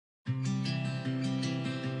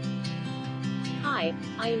Hi,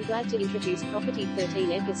 I am glad to introduce property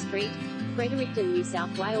 13 Edgar Street, Fredericton, New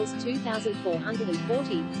South Wales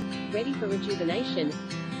 2440, ready for rejuvenation.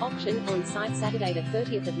 Auction, on site Saturday the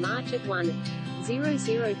 30th of March at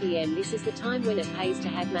 1:00 p.m. This is the time when it pays to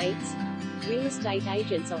have mates. Real estate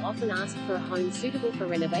agents are often asked for a home suitable for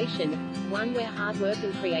renovation, one where hard work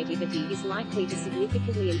and creativity is likely to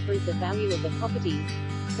significantly improve the value of the property.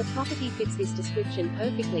 The property fits this description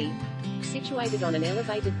perfectly. Situated on an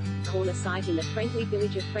elevated corner site in the friendly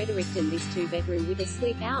village of Fredericton, this 2-bedroom with a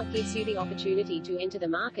slip out gives you the opportunity to enter the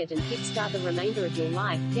market and kickstart the remainder of your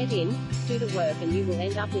life. Get in, do the work, and you will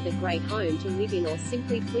end up with a great home to live in, or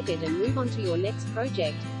simply flip it and move on to your next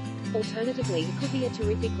project. Alternatively, it could be a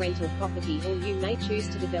terrific rental property, or you may choose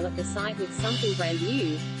to develop the site with something brand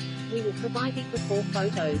new. We will provide the before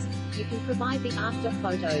photos. You can provide the after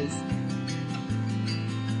photos.